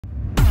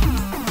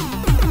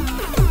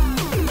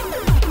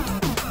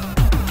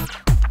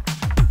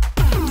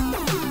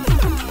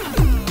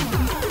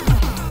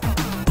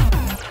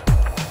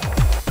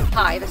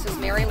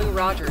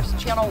Rogers,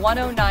 Channel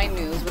 109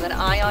 News with an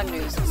Eye on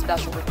News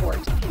special report.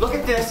 Look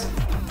at this.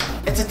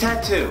 It's a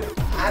tattoo.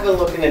 I've been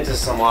looking into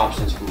some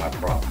options for my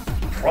problem.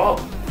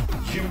 Problem?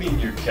 You mean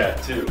your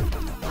Cattoo?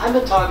 I've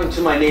been talking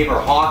to my neighbor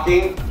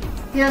Hawking.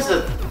 He has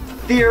a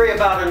theory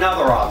about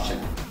another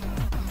option.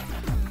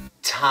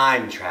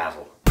 Time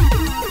travel.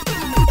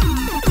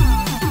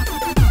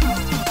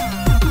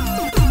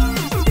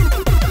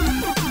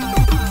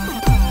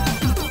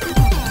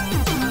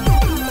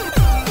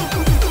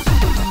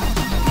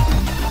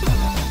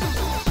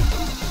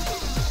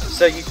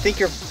 So you think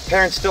your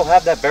parents still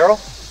have that barrel?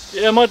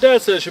 Yeah, my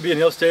dad said it should be in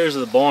the upstairs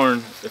of the barn.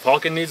 If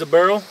Hawking needs a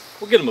barrel,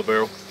 we'll get him a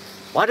barrel.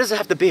 Why does it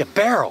have to be a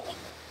barrel?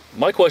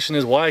 My question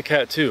is, why a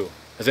Cattoo?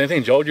 Has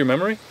anything jogged your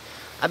memory?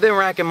 I've been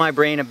racking my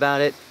brain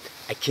about it.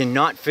 I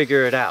cannot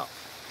figure it out.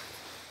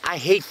 I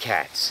hate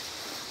cats.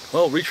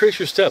 Well, retrace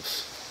your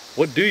steps.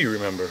 What do you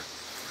remember?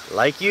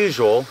 Like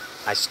usual,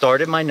 I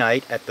started my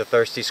night at the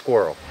Thirsty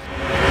Squirrel.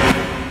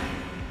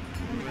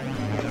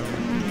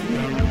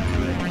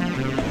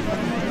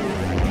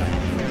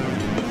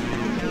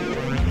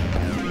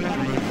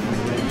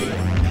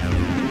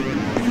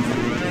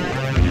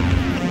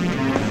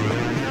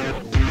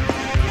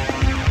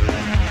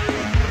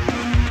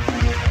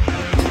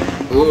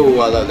 Ooh,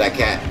 I love that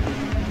cat.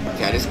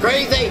 Cat is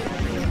crazy.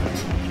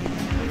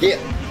 Yeah.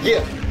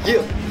 Get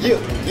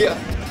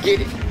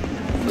it.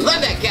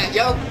 Love that cat,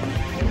 yo.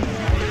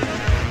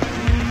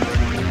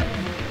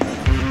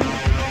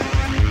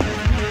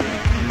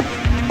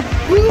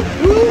 Woo,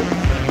 woo.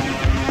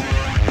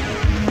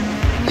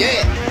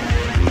 Yeah.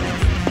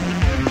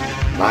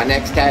 My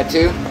next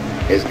tattoo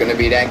is gonna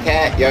be that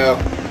cat, yo.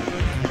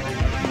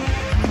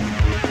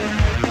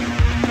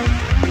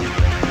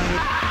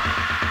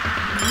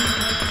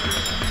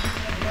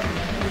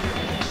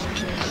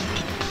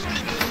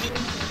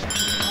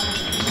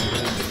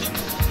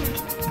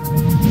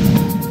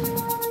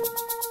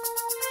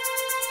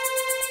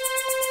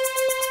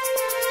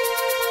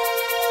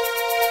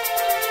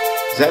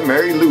 Is that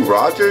Mary Lou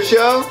Rogers,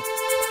 yo?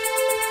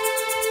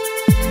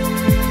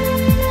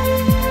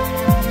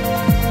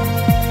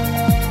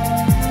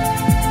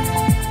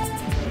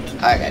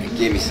 I gotta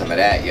give me some of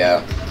that,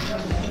 yo.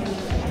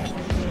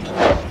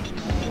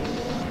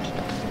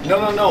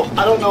 No.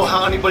 I don't know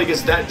how anybody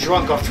gets that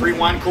drunk off 3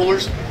 wine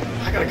coolers.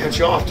 I gotta cut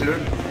you off,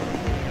 dude.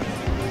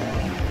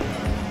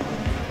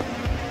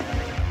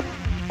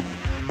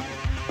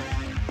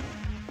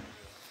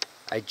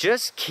 I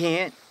just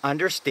can't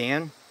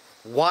understand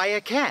why a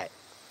cat.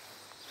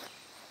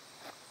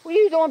 What are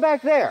you doing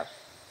back there?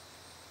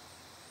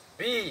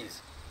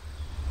 Bees.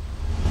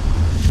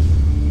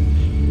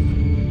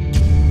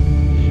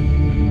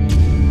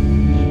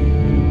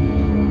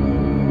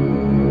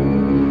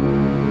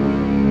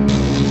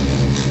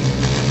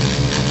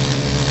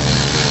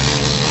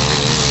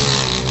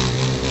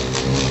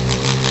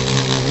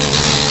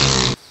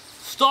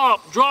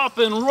 Stop, drop,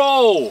 and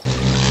roll.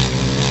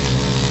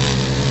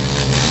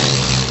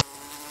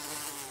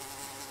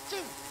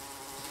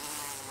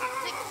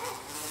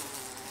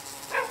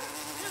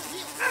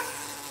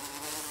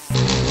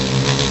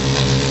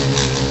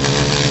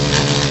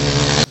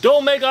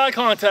 Don't make eye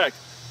contact.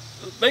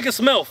 Make it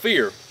smell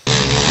fear.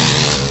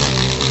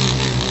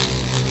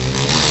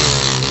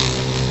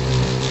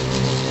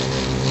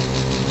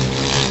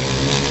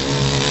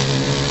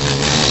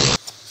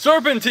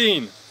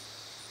 Serpentine.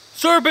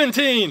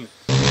 Serpentine.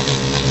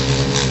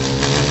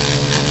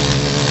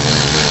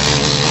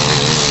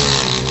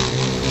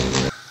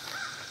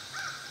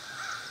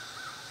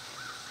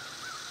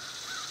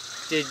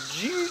 Did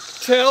you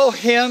tell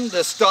him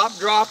to stop,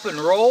 drop, and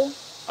roll?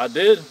 I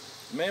did.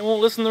 The man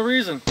won't listen to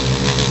reason.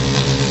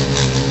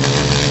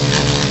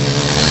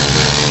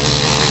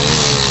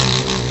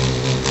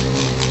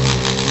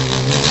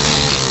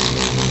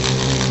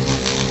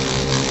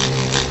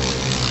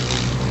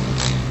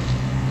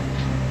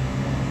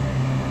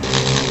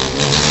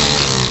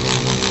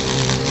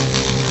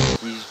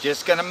 He's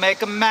just gonna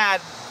make him mad.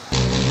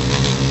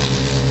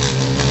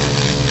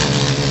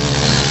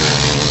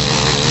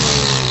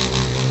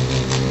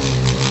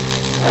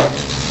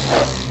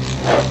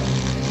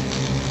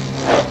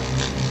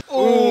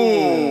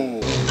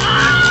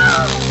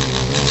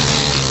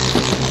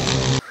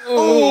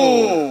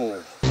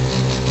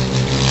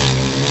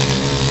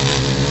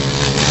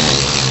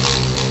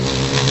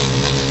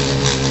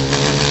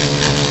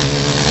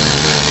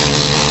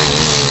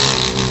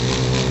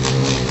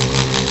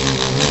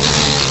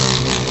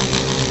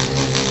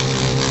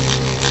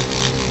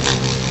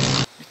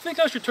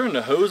 I should turn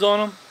the hose on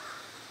him?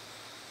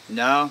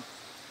 No,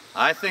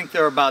 I think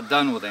they're about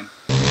done with him.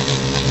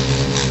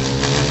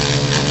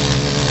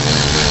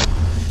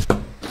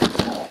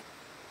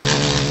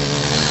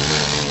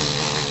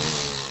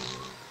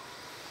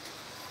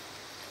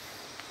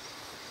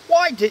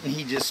 Why didn't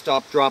he just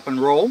stop, drop, and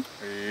roll?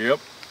 Yep.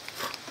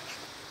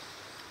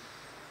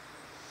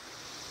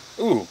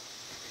 Ooh.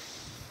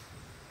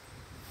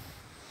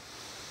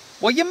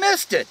 Well, you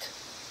missed it.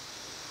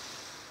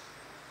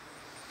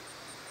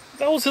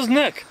 That was his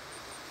neck.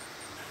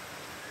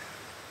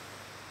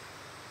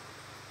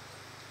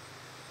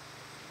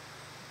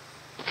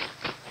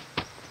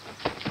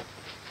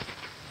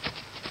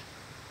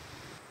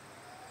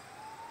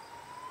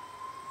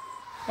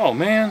 Oh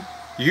man.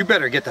 You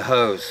better get the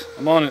hose.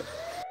 I'm on it.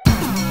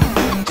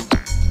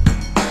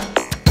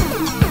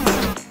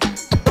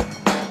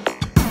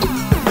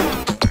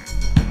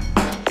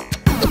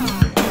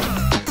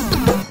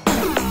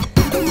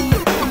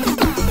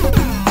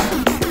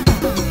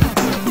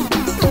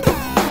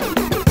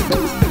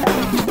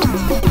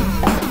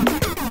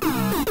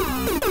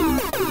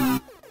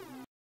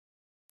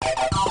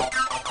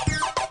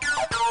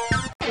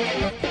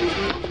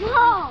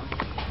 Whoa,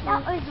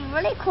 that was a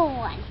really cool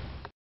one.